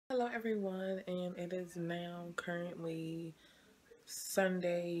Hello everyone, and it is now currently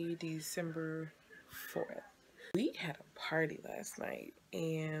Sunday, December 4th. We had a party last night,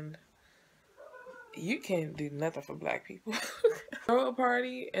 and you can't do nothing for black people. Throw a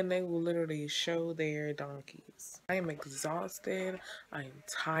party and they will literally show their donkeys. I am exhausted. I am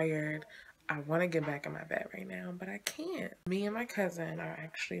tired. I want to get back in my bed right now, but I can't. Me and my cousin are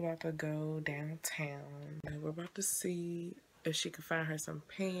actually about to go downtown. And we're about to see if she can find her some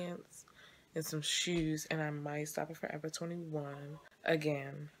pants and some shoes, and I might stop at Forever 21.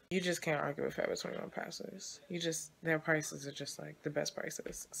 Again, you just can't argue with Forever 21 prices. Their prices are just like the best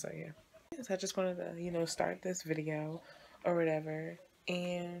prices. So yeah. So I just wanted to, start this video or whatever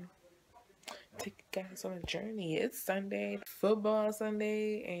and take you guys on a journey. It's Sunday, football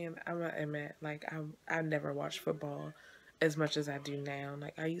Sunday, and I'm gonna admit, like, I never watched football as much as I do now.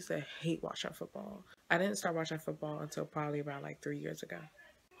 Like, I used to hate watching football. I didn't start watching football until probably around like 3 years ago.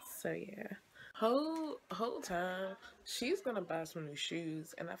 So yeah. Whole time she's gonna buy some new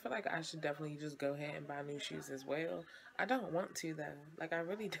shoes, and I feel like I should definitely just go ahead and buy new shoes as well. I don't want to though. Like, I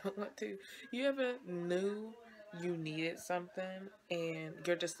really don't want to. You ever knew you needed something and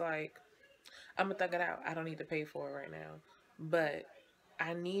you're just like, I'm gonna thug it out. I don't need to pay for it right now, but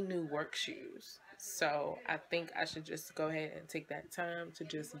I need new work shoes. So I think I should just go ahead and take that time to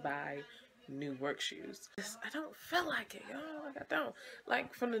just buy new work shoes. I don't feel like it, y'all. Like, I don't.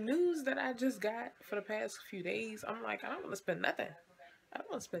 Like, from the news that I just got for the past few days, I'm like, I don't want to spend nothing. I don't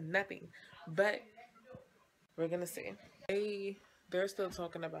want to spend nothing. But we're gonna see. They're still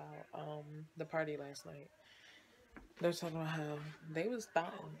talking about the party last night. They're talking about how they was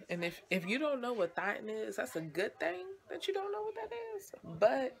thotting. And if you don't know what thotting is, that's a good thing that you don't know what that is.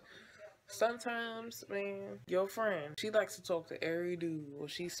 But sometimes, man, your friend, she likes to talk to every dude, or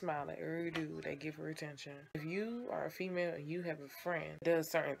she smile at every dude that give her attention. If you are a female and you have a friend that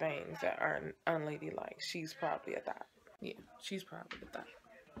does certain things that are unladylike, she's probably a thot. Yeah, she's probably a thot.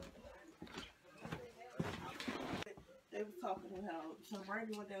 They was talking about some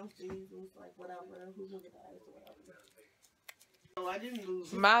Randy went downstairs and was like, whatever, who looked at us or whatever. No, I didn't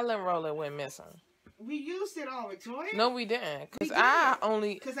lose it. My lint roller went missing. We used it all, Victoria. No, we didn't. Because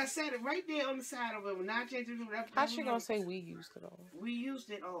I said it right there on the side of it. When I changed it. How's she gonna say we used it all? We used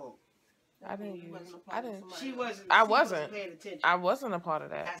it all. I didn't use. I didn't. She wasn't. I wasn't. Paying attention. I wasn't a part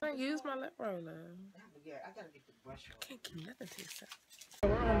of that. I didn't use my lip roller. Yeah, I gotta get the brush. I can't keep nothing to yourself.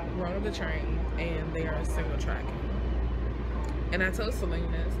 We're on the train, and they are single tracking. And I told Selena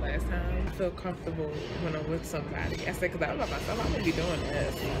this last time, I feel comfortable when I'm with somebody. I said, because I was by myself, I'm going to be doing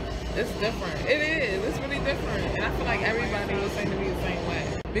this. It's different. It is. It's really different. And I feel like everybody was saying to me the same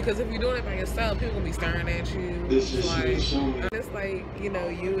way. Because if you're doing it by yourself, people going to be staring at you. It's like,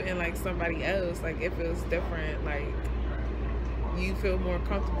 you and like somebody else, like it feels different. Like, you feel more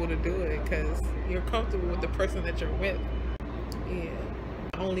comfortable to do it because you're comfortable with the person that you're with. Yeah.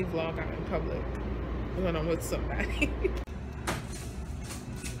 I only vlog out in public when I'm with somebody.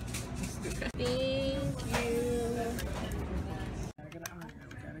 Thank you. Gotta get an iron.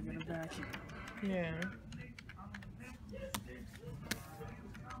 Gotta get a vacuum. Yeah.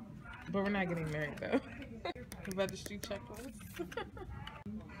 But we're not getting married though. The registry checklist.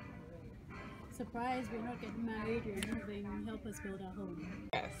 Surprise, we're not getting married, we're moving, help us build our home.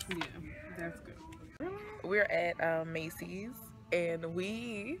 Yes. Yeah, that's good. We're at Macy's, and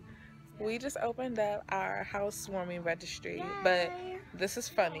we just opened up our housewarming registry. Yay. But this is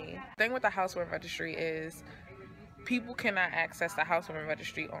funny. The thing with the housewarming registry is people cannot access the housewarming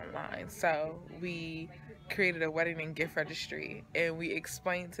registry online. So we created a wedding and gift registry, and we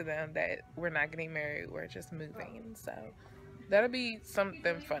explained to them that we're not getting married, we're just moving. So that'll be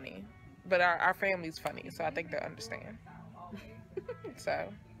something funny. But our family's funny, so I think they'll understand.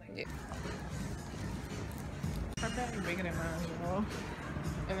 So, yeah. Our bag is bigger than mine, y'all.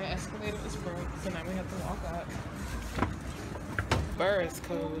 And the escalator is broke, so now we have to walk up. Burr is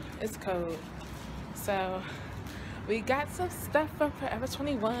cold. It's cold. So we got some stuff from Forever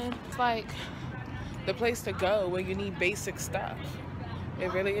 21. It's like the place to go where you need basic stuff.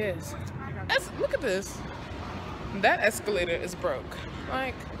 It really is. Look at this. That escalator is broke.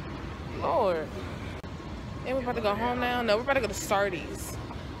 Like, Lord. And we're about to go home now. No, we're about to go to Sardi's.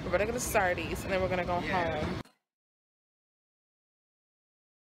 We're about to go to Sardi's, and then we're gonna go home.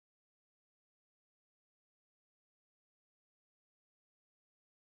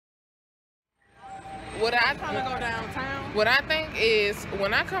 What I think is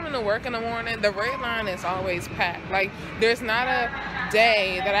when I come into work in the morning, the red line is always packed. Like, there's not a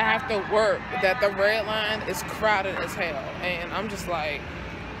day that I have to work that the red line is crowded as hell. And I'm just like,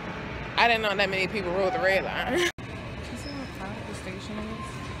 I didn't know that many people rode the red line. You see how crowded the station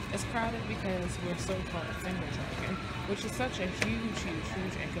is? It's crowded because we're so called single tracking, which is such a huge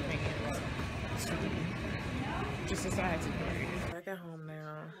inconvenience to just society. Back at home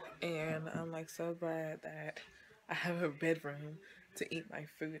now, and I'm like so glad that I have a bedroom to eat my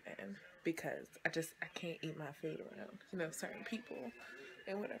food in, because I can't eat my food around, you know, certain people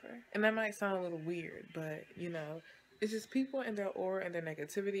and whatever. And that might sound a little weird, but you know, it's just people and their aura and their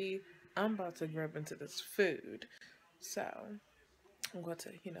negativity. I'm about to grab into this food, so I'm going to,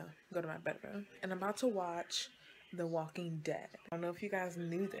 you know, go to my bedroom and I'm about to watch The Walking Dead. I don't know if you guys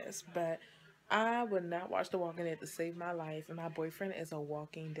knew this, but I would not watch The Walking Dead to save my life, and my boyfriend is a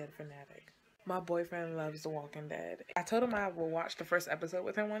Walking Dead fanatic. My boyfriend loves The Walking Dead. I told him I will watch the first episode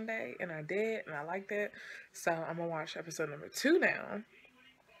with him one day, and I did, and I liked it. So I'm gonna watch episode number 2 now.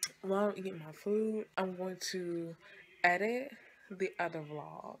 While I'm eating my food, I'm going to edit the other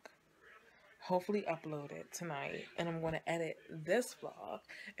vlog. Hopefully upload it tonight, and I'm going to edit this vlog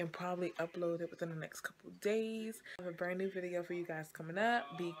and probably upload it within the next couple of days. I have a brand new video for you guys coming up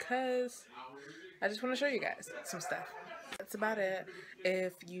because I just want to show you guys some stuff. That's about it.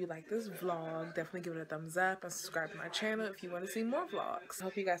 If you like this vlog, definitely give it a thumbs up and subscribe to my channel if you want to see more vlogs. I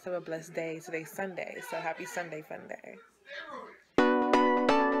hope you guys have a blessed day. Today's Sunday, so happy Sunday fun day.